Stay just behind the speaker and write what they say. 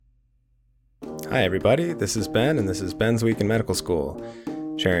Hi everybody, this is Ben and this is Ben's Week in Medical School,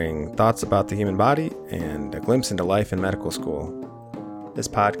 sharing thoughts about the human body and a glimpse into life in medical school. This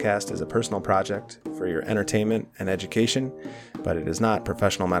podcast is a personal project for your entertainment and education, but it is not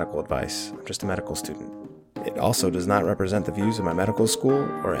professional medical advice. I'm just a medical student. It also does not represent the views of my medical school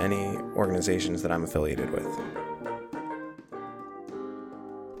or any organizations that I'm affiliated with.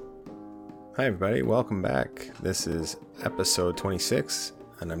 Hi everybody, welcome back. This is episode 26.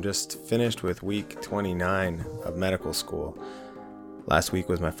 And I'm just finished with week 29 of medical school. Last week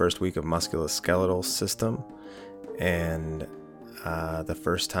was my first week of musculoskeletal system and the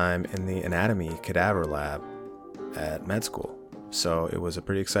first time in the anatomy cadaver lab at med school. So it was a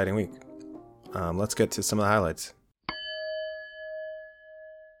pretty exciting week. Let's get to some of the highlights.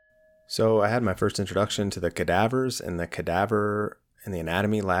 So I had my first introduction to the cadavers and the cadaver in the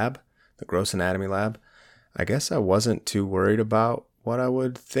anatomy lab, the gross anatomy lab. I guess I wasn't too worried about what I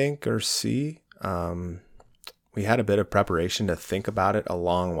would think or see. We had a bit of preparation to think about it a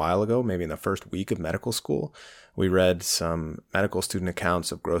long while ago, maybe in the first week of medical school. We read some medical student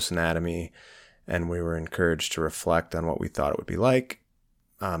accounts of gross anatomy, and we were encouraged to reflect on what we thought it would be like.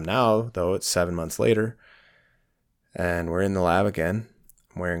 Now, though, it's 7 months later, and we're in the lab again.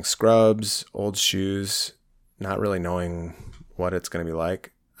 I'm wearing scrubs, old shoes, not really knowing what it's going to be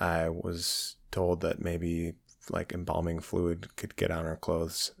like. I was told that maybe like embalming fluid could get on our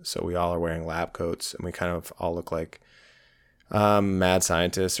clothes. So we all are wearing lab coats and we kind of all look like mad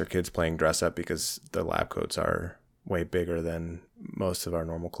scientists or kids playing dress up because the lab coats are way bigger than most of our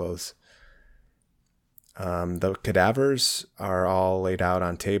normal clothes. The cadavers are all laid out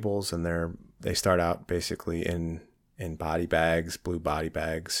on tables and they start out basically in body bags, blue body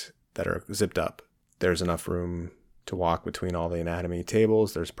bags that are zipped up. There's enough room to walk between all the anatomy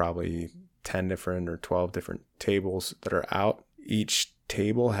tables. There's probably 10 different or 12 different tables that are out. Each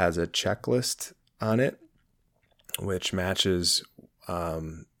table has a checklist on it, which matches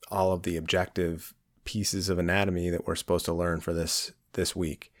all of the objective pieces of anatomy that we're supposed to learn for this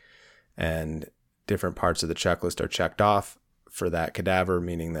week. And different parts of the checklist are checked off for that cadaver,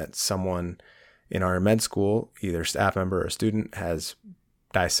 meaning that someone in our med school, either staff member or student, has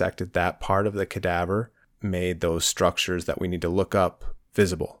dissected that part of the cadaver, made those structures that we need to look up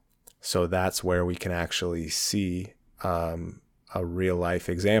visible. So that's where we can actually see a real life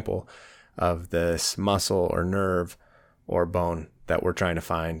example of this muscle or nerve or bone that we're trying to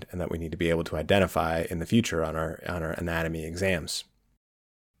find and that we need to be able to identify in the future on our anatomy exams.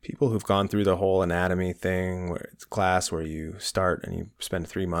 People who've gone through the whole anatomy thing, where it's class where you start and you spend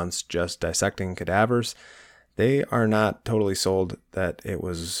 3 months just dissecting cadavers, they are not totally sold that it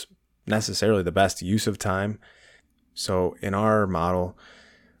was necessarily the best use of time. So in our model,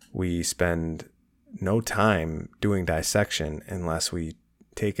 we spend no time doing dissection unless we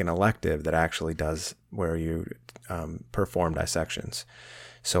take an elective that actually does where you perform dissections.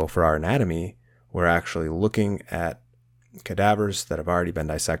 So for our anatomy, we're actually looking at cadavers that have already been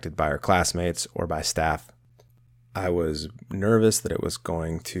dissected by our classmates or by staff. I was nervous that it was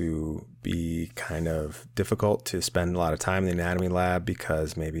going to be kind of difficult to spend a lot of time in the anatomy lab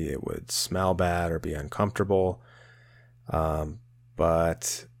because maybe it would smell bad or be uncomfortable.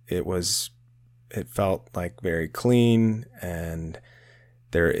 But it felt like very clean, and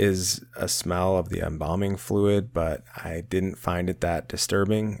there is a smell of the embalming fluid, but I didn't find it that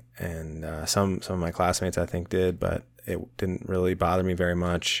disturbing. And some of my classmates I think did, but it didn't really bother me very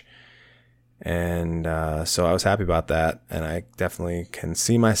much. And so I was happy about that, and I definitely can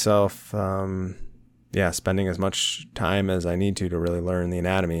see myself, spending as much time as I need to really learn the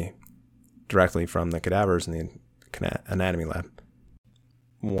anatomy directly from the cadavers in the anatomy lab.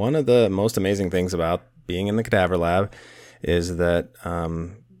 One of the most amazing things about being in the cadaver lab is that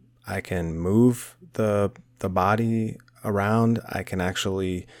I can move the body around. I can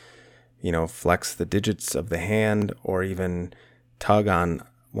actually, flex the digits of the hand or even tug on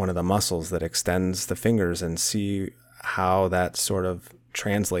one of the muscles that extends the fingers and see how that sort of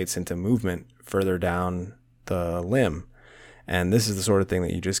translates into movement further down the limb. And this is the sort of thing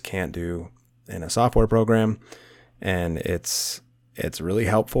that you just can't do in a software program. And it's really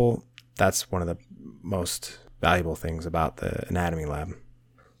helpful. That's one of the most valuable things about the anatomy lab.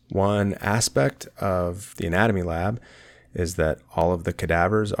 One aspect of the anatomy lab is that all of the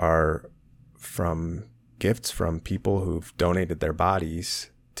cadavers are from gifts from people who've donated their bodies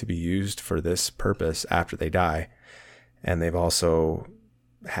to be used for this purpose after they die. And they've also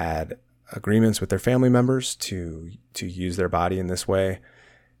had agreements with their family members to use their body in this way.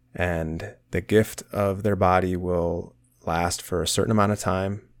 And the gift of their body will last for a certain amount of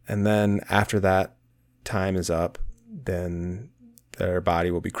time. And then after that time is up, then their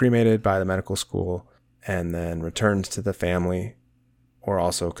body will be cremated by the medical school and then returned to the family, or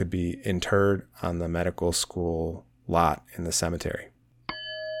also could be interred on the medical school lot in the cemetery.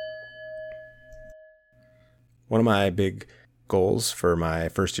 One of my big goals for my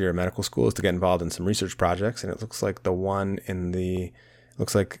first year of medical school is to get involved in some research projects, and it looks like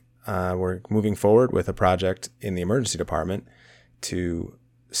we're moving forward with a project in the emergency department to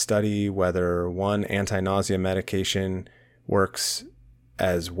study whether one anti-nausea medication works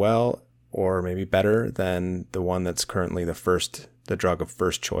as well or maybe better than the one that's currently the drug of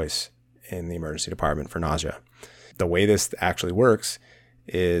first choice in the emergency department for nausea. The way this actually works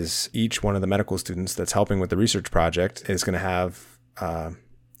is each one of the medical students that's helping with the research project is going to have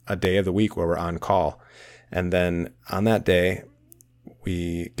a day of the week where we're on call. And then on that day,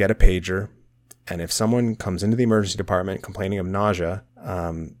 we get a pager. And if someone comes into the emergency department complaining of nausea,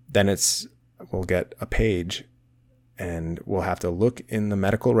 then we'll get a page and we'll have to look in the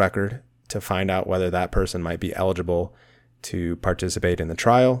medical record to find out whether that person might be eligible to participate in the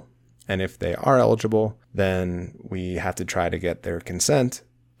trial. And if they are eligible, then we have to try to get their consent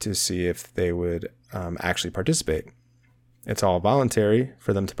to see if they would actually participate. It's all voluntary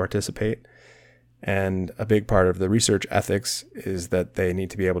for them to participate. And a big part of the research ethics is that they need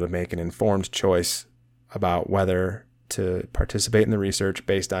to be able to make an informed choice about whether to participate in the research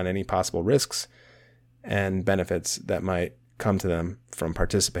based on any possible risks and benefits that might come to them from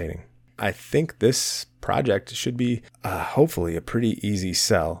participating. I think this project should be hopefully a pretty easy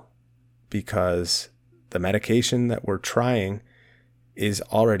sell, because the medication that we're trying is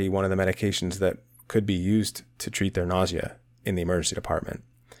already one of the medications that could be used to treat their nausea in the emergency department.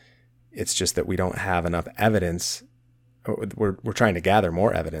 It's just that we don't have enough evidence. We're trying to gather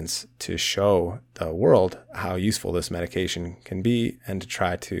more evidence to show the world how useful this medication can be and to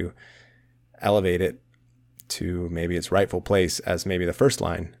try to elevate it to maybe its rightful place as maybe the first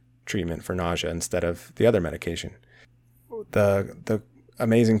line treatment for nausea instead of the other medication. The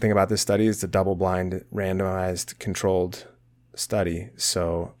amazing thing about this study is the double-blind, randomized, controlled study.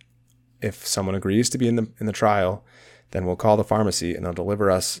 So if someone agrees to be in the trial, then we'll call the pharmacy and they'll deliver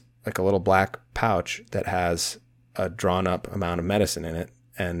us like a little black pouch that has a drawn up amount of medicine in it.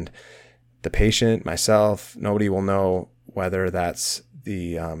 And the patient, myself, nobody will know whether that's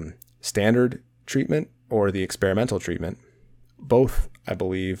the standard treatment or the experimental treatment. Both, I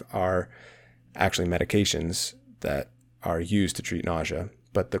believe, are actually medications that are used to treat nausea.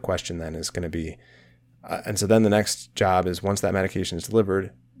 But the question then is going to be, and so then the next job is, once that medication is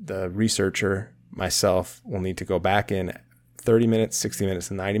delivered, the researcher, myself, will need to go back in 30 minutes, 60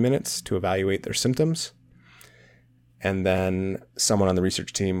 minutes, and 90 minutes to evaluate their symptoms. And then someone on the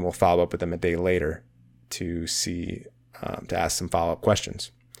research team will follow up with them a day later to ask some follow-up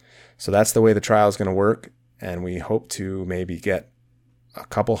questions. So that's the way the trial is going to work. And we hope to maybe get a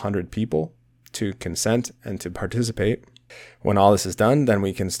couple hundred people to consent and to participate. When all this is done, then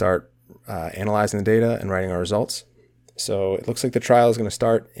we can start analyzing the data and writing our results. So it looks like the trial is going to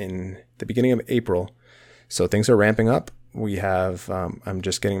start in the beginning of April. So things are ramping up. We have, I'm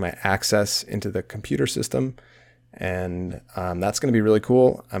just getting my access into the computer system, and that's going to be really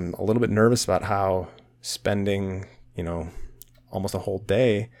cool. I'm a little bit nervous about how spending, almost a whole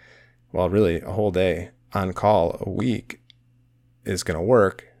day, well, really a whole day on call a week is going to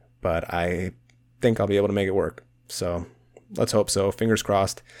work, but I think I'll be able to make it work. So let's hope so. Fingers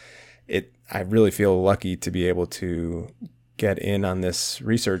crossed. I really feel lucky to be able to get in on this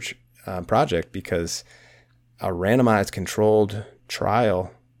research project, because a randomized controlled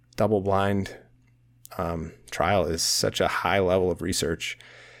trial, double-blind trial, is such a high level of research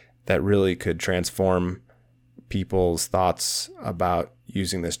that really could transform people's thoughts about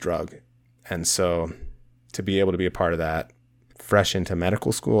using this drug. And so to be able to be a part of that fresh into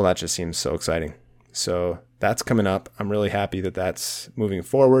medical school, that just seems so exciting. So that's coming up. I'm really happy that that's moving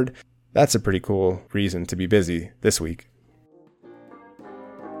forward. That's a pretty cool reason to be busy this week.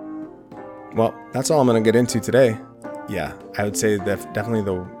 Well, that's all I'm going to get into today. Yeah, I would say that definitely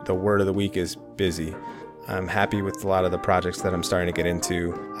the word of the week is busy. I'm happy with a lot of the projects that I'm starting to get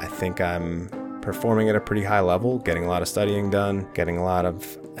into. I think I'm performing at a pretty high level, getting a lot of studying done, getting a lot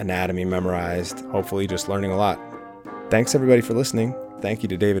of anatomy memorized, hopefully just learning a lot. Thanks everybody for listening. Thank you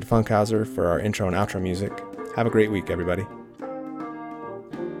to David Funkhauser for our intro and outro music. Have a great week, everybody.